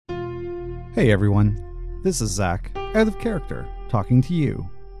Hey everyone, this is Zach, out of character, talking to you,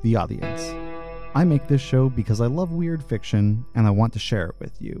 the audience. I make this show because I love weird fiction and I want to share it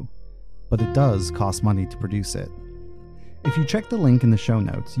with you, but it does cost money to produce it. If you check the link in the show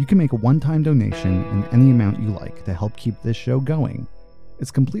notes, you can make a one-time donation in any amount you like to help keep this show going.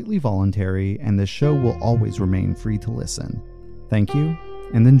 It's completely voluntary and this show will always remain free to listen. Thank you,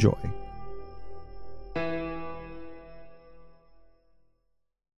 and enjoy.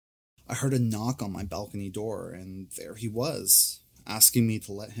 I heard a knock on my balcony door, and there he was, asking me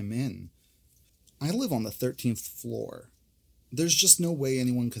to let him in. I live on the 13th floor. There's just no way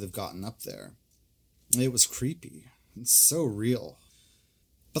anyone could have gotten up there. It was creepy, and so real.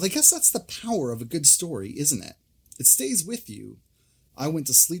 But I guess that's the power of a good story, isn't it? It stays with you. I went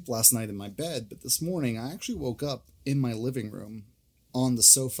to sleep last night in my bed, but this morning I actually woke up in my living room, on the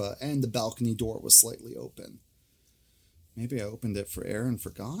sofa, and the balcony door was slightly open. Maybe I opened it for air and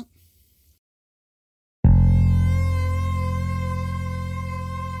forgot?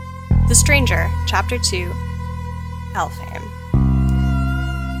 The Stranger, Chapter 2, Elfhame.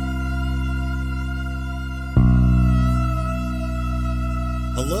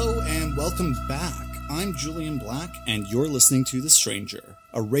 Hello and welcome back. I'm Julian Black, and you're listening to The Stranger,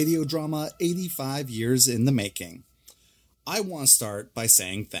 a radio drama 85 years in the making. I want to start by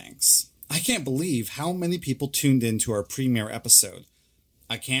saying thanks. I can't believe how many people tuned in to our premiere episode.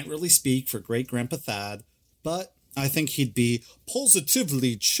 I can't really speak for Great-Grandpa Thad, but I think he'd be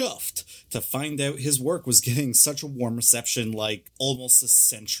positively chuffed to find out his work was getting such a warm reception like almost a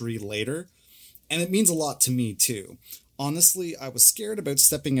century later. And it means a lot to me too. Honestly, I was scared about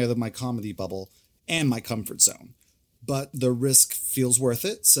stepping out of my comedy bubble and my comfort zone. But the risk feels worth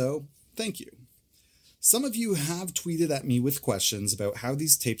it, so thank you. Some of you have tweeted at me with questions about how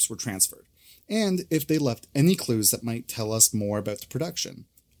these tapes were transferred, and if they left any clues that might tell us more about the production.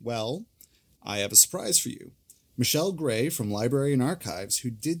 Well, I have a surprise for you. Michelle Gray from Library and Archives, who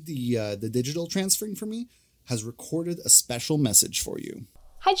did the digital transferring for me, has recorded a special message for you.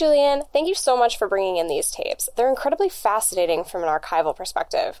 Hi, Julian. Thank you so much for bringing in these tapes. They're incredibly fascinating from an archival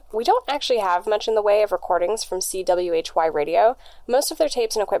perspective. We don't actually have much in the way of recordings from CWHY Radio. Most of their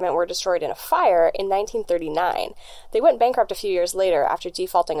tapes and equipment were destroyed in a fire in 1939. They went bankrupt a few years later after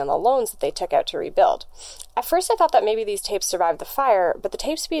defaulting on the loans that they took out to rebuild. At first, I thought that maybe these tapes survived the fire, but the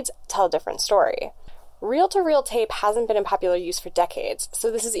tape speeds tell a different story. Reel-to-reel tape hasn't been in popular use for decades, so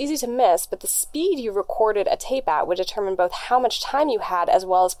this is easy to miss, but the speed you recorded a tape at would determine both how much time you had as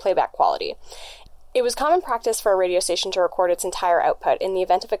well as playback quality. It was common practice for a radio station to record its entire output in the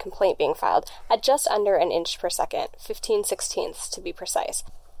event of a complaint being filed at just under an inch per second, 15/16 to be precise.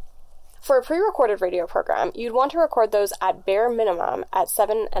 For a pre-recorded radio program, you'd want to record those at bare minimum at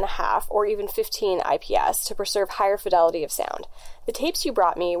 7.5 or even 15 IPS to preserve higher fidelity of sound. The tapes you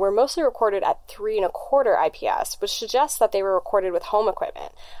brought me were mostly recorded at 3.25 IPS, which suggests that they were recorded with home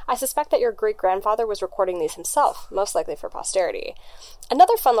equipment. I suspect that your great-grandfather was recording these himself, most likely for posterity.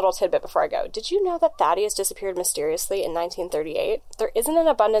 Another fun little tidbit before I go. Did you know that Thaddeus disappeared mysteriously in 1938? There isn't an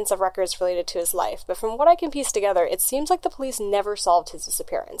abundance of records related to his life, but from what I can piece together, it seems like the police never solved his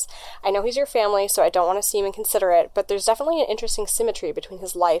disappearance. I know he's your family, so I don't want to seem inconsiderate, but there's definitely an interesting symmetry between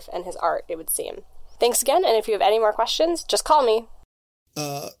his life and his art, it would seem. Thanks again, and if you have any more questions, just call me.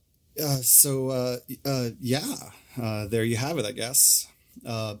 There you have it, I guess.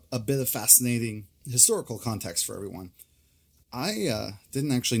 A bit of fascinating historical context for everyone. I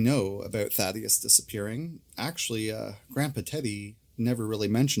didn't actually know about Thaddeus disappearing. Actually, Grandpa Teddy never really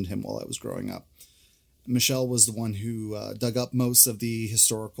mentioned him while I was growing up. Michelle was the one who dug up most of the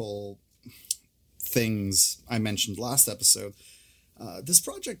historical things I mentioned last episode. This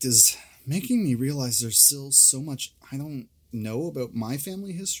project is making me realize there's still so much I don't know about my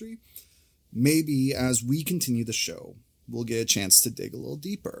family history. Maybe as we continue the show, we'll get a chance to dig a little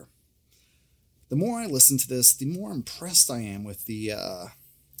deeper. The more I listen to this, the more impressed I am with the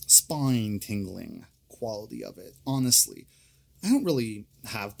spine-tingling quality of it. Honestly, I don't really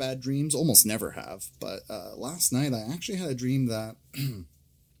have bad dreams, almost never have, but last night I actually had a dream that,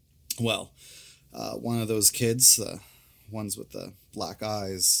 one of those kids, ones with the black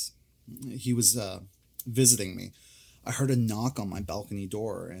eyes, he was visiting me. I heard a knock on my balcony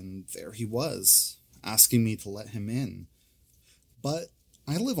door, and there he was, asking me to let him in. But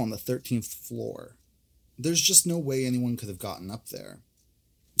I live on the 13th floor. There's just no way anyone could have gotten up there.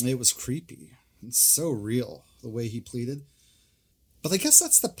 It was creepy, and so real, the way he pleaded. But I guess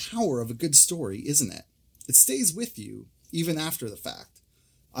that's the power of a good story, isn't it? It stays with you, even after the fact.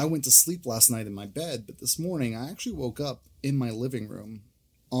 I went to sleep last night in my bed, but this morning I actually woke up in my living room,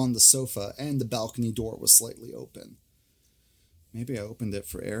 on the sofa, and the balcony door was slightly open. Maybe I opened it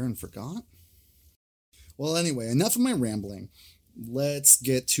for air and forgot? Well, anyway, enough of my rambling. Let's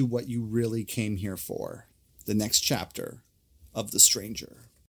get to what you really came here for. The next chapter of The Stranger.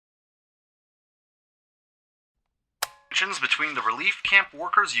 Tensions between the Relief Camp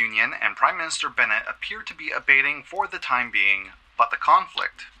Workers Union and Prime Minister Bennett appear to be abating for the time being, but the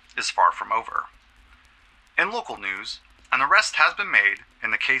conflict is far from over. In local news, an arrest has been made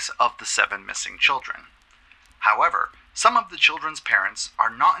in the case of the 7 missing children. However, some of the children's parents are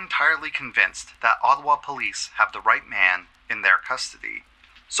not entirely convinced that Ottawa police have the right man in their custody.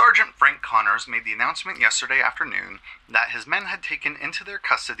 Sergeant Frank Connors made the announcement yesterday afternoon that his men had taken into their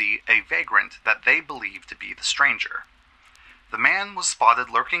custody a vagrant that they believed to be the stranger. The man was spotted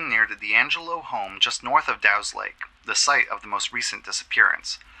lurking near the D'Angelo home just north of Dow's Lake, the site of the most recent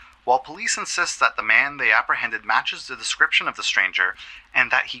disappearance. While police insist that the man they apprehended matches the description of the stranger and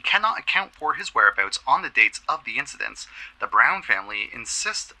that he cannot account for his whereabouts on the dates of the incidents, the Brown family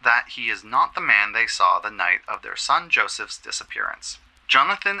insist that he is not the man they saw the night of their son Joseph's disappearance.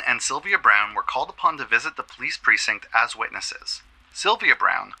 Jonathan and Sylvia Brown were called upon to visit the police precinct as witnesses. Sylvia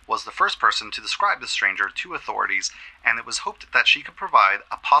Brown was the first person to describe the stranger to authorities, and it was hoped that she could provide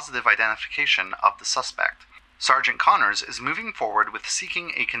a positive identification of the suspect. Sergeant Connors is moving forward with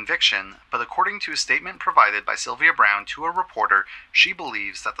seeking a conviction, but according to a statement provided by Sylvia Brown to a reporter, she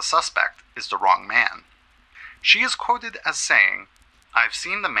believes that the suspect is the wrong man. She is quoted as saying, "I've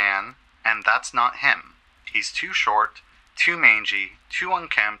seen the man, and that's not him. He's too short, too mangy, too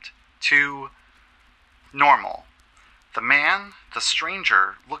unkempt, too normal. The man, the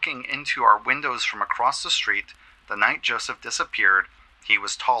stranger, looking into our windows from across the street, the night Joseph disappeared, he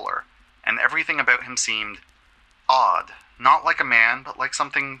was taller, and everything about him seemed odd, not like a man, but like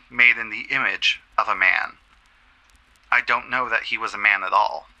something made in the image of a man. I don't know that he was a man at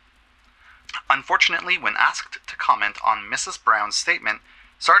all." Unfortunately, when asked to comment on Mrs. Brown's statement,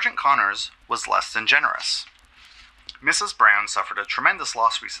 Sergeant Connors was less than generous. "Mrs. Brown suffered a tremendous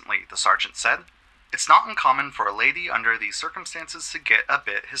loss recently," the sergeant said. "It's not uncommon for a lady under these circumstances to get a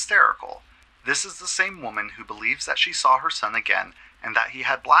bit hysterical. This is the same woman who believes that she saw her son again and that he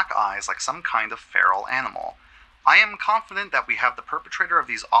had black eyes like some kind of feral animal. I am confident that we have the perpetrator of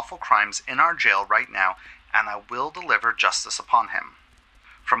these awful crimes in our jail right now, and I will deliver justice upon him.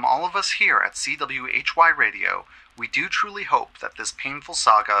 From all of us here at CWHY Radio, we do truly hope that this painful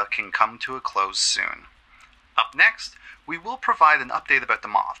saga can come to a close soon." Up next, we will provide an update about the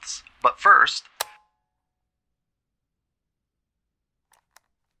moths, but first,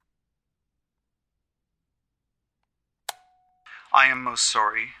 I am most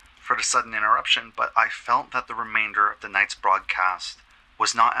sorry for the sudden interruption, but I felt that the remainder of the night's broadcast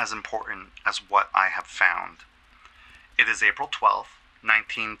was not as important as what I have found. It is April 12th,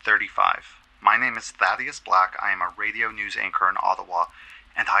 1935. My name is Thaddeus Black. I am a radio news anchor in Ottawa,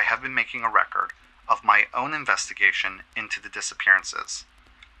 and I have been making a record of my own investigation into the disappearances.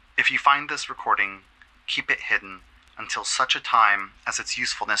 If you find this recording, keep it hidden until such a time as its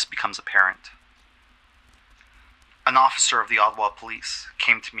usefulness becomes apparent. An officer of the Ottawa Police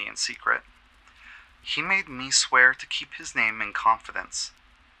came to me in secret. He made me swear to keep his name in confidence,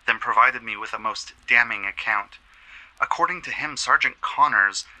 then provided me with a most damning account. According to him, Sergeant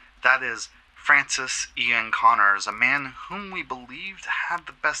Connors, that is, Francis Ian Connors, a man whom we believed had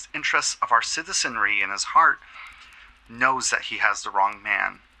the best interests of our citizenry in his heart, knows that he has the wrong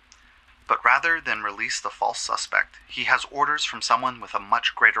man. But rather than release the false suspect, he has orders from someone with a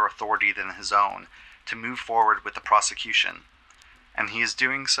much greater authority than his own to move forward with the prosecution, and he is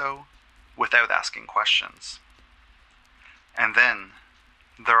doing so without asking questions. And then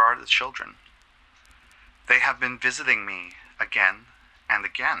there are the children. They have been visiting me again and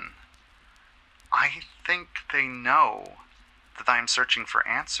again. I think they know that I am searching for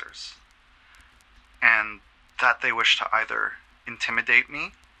answers, and that they wish to either intimidate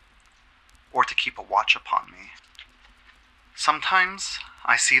me or to keep a watch upon me. Sometimes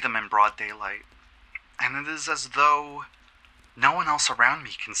I see them in broad daylight, and it is as though no one else around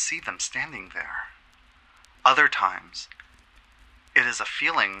me can see them standing there. Other times, it is a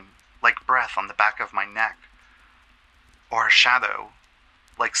feeling like breath on the back of my neck, or a shadow,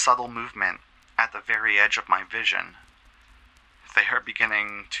 like subtle movement at the very edge of my vision. They are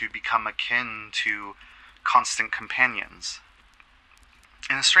beginning to become akin to constant companions.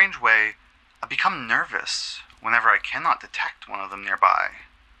 In a strange way, I become nervous whenever I cannot detect one of them nearby.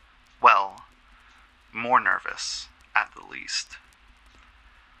 Well, more nervous, at the least.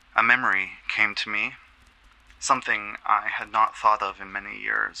 A memory came to me, something I had not thought of in many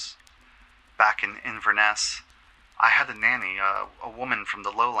years. Back in Inverness, I had a nanny, a woman from the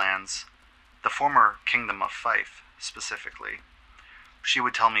lowlands, the former Kingdom of Fife, specifically. She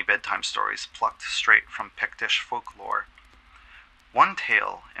would tell me bedtime stories plucked straight from Pictish folklore. One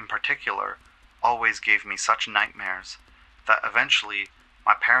tale, in particular, always gave me such nightmares that eventually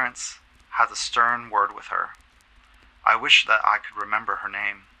my parents had a stern word with her. I wish that I could remember her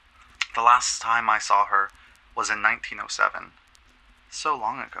name. The last time I saw her was in 1907. So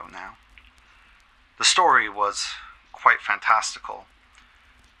long ago now. The story was quite fantastical.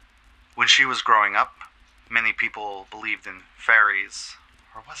 When she was growing up, many people believed in fairies,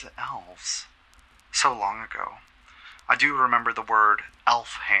 or was it elves? So long ago. I do remember the word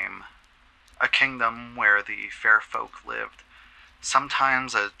Elfhame, a kingdom where the fair folk lived.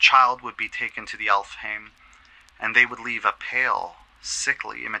 Sometimes a child would be taken to the Elfhame, and they would leave a pale,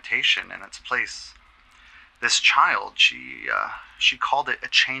 sickly imitation in its place. This child, she called it a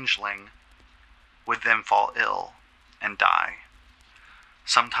changeling, would then fall ill and die.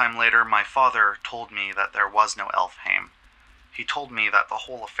 Sometime later, my father told me that there was no Elfhame. He told me that the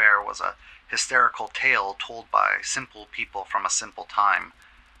whole affair was a hysterical tale told by simple people from a simple time,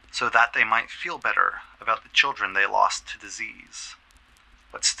 so that they might feel better about the children they lost to disease.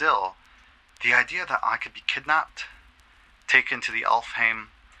 But still, the idea that I could be kidnapped, taken to the Elfhame,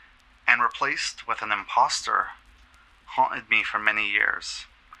 and replaced with an impostor haunted me for many years.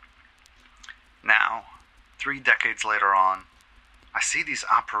 Now, 3 decades later on, I see these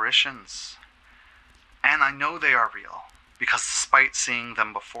apparitions, and I know they are real, because despite seeing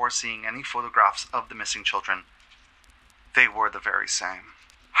them before seeing any photographs of the missing children, they were the very same.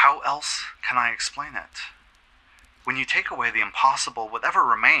 How else can I explain it? When you take away the impossible, whatever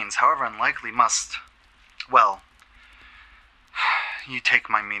remains, however unlikely, must, well, you take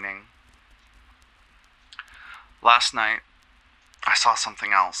my meaning. Last night, I saw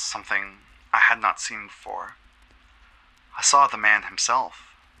something else, something I had not seen before. I saw the man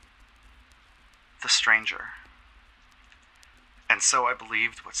himself, the stranger. And so I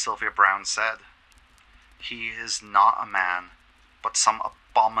believed what Sylvia Browne said. He is not a man, but some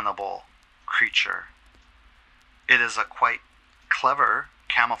abominable creature. It is a quite clever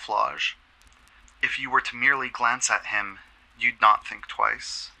camouflage. If you were to merely glance at him, you'd not think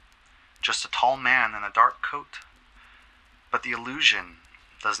twice. Just a tall man in a dark coat. But the illusion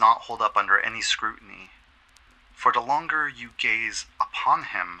does not hold up under any scrutiny. For the longer you gaze upon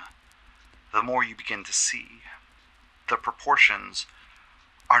him, the more you begin to see. The proportions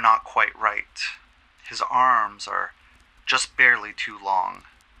are not quite right. His arms are just barely too long,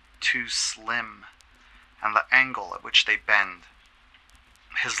 too slim, and the angle at which they bend.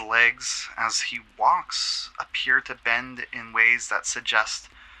 His legs, as he walks, appear to bend in ways that suggest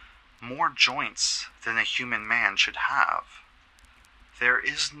more joints than a human man should have. There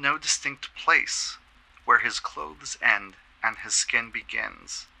is no distinct place where his clothes end and his skin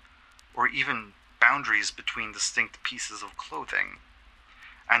begins, or even boundaries between distinct pieces of clothing.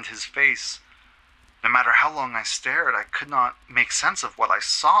 And his face, no matter how long I stared, I could not make sense of what I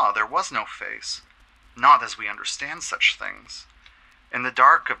saw. There was no face, not as we understand such things. In the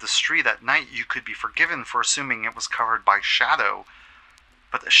dark of the street at night, you could be forgiven for assuming it was covered by shadow,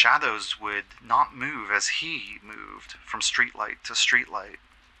 but the shadows would not move as he moved from streetlight to streetlight.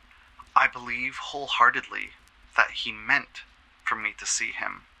 I believe wholeheartedly that he meant for me to see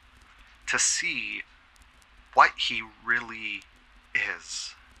him, to see what he really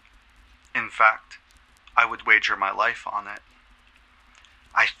is. In fact, I would wager my life on it.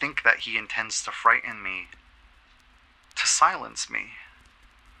 I think that he intends to frighten me, to silence me.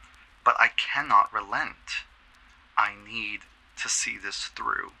 But I cannot relent. I need to see this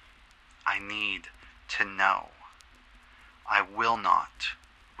through. I need to know. I will not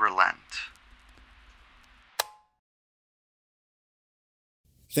relent.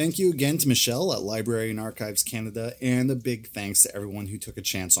 Thank you again to Michelle at Library and Archives Canada, and a big thanks to everyone who took a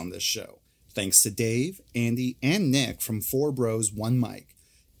chance on this show. Thanks to Dave, Andy, and Nick from 4 Bros, 1 Mic.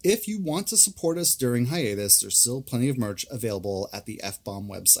 If you want to support us during hiatus, there's still plenty of merch available at the F-Bomb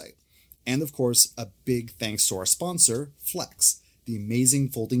website. And of course, a big thanks to our sponsor, Flex, the amazing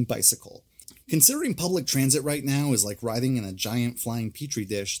folding bicycle. Considering public transit right now is like riding in a giant flying petri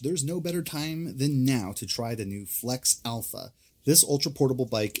dish, there's no better time than now to try the new Flex Alpha. This ultra-portable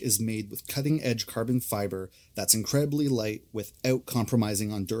bike is made with cutting-edge carbon fiber that's incredibly light without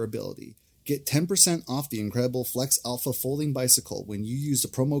compromising on durability. Get 10% off the incredible Flex Alpha folding bicycle when you use the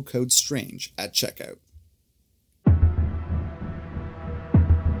promo code STRANGE at checkout.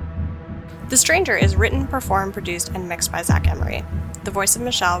 The Stranger is written, performed, produced, and mixed by Zach Emery. The voice of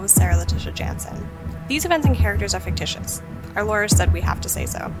Michelle was Sarah Letitia Jansen. These events and characters are fictitious. Our lawyers said we have to say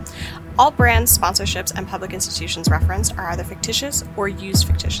so. All brands, sponsorships, and public institutions referenced are either fictitious or used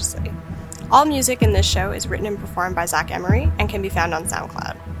fictitiously. All music in this show is written and performed by Zach Emery and can be found on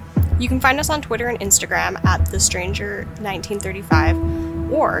SoundCloud. You can find us on Twitter and Instagram at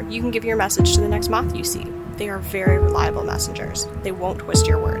TheStranger1935, or you can give your message to the next moth you see. They are very reliable messengers. They won't twist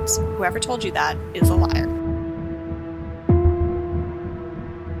your words. Whoever told you that is a liar.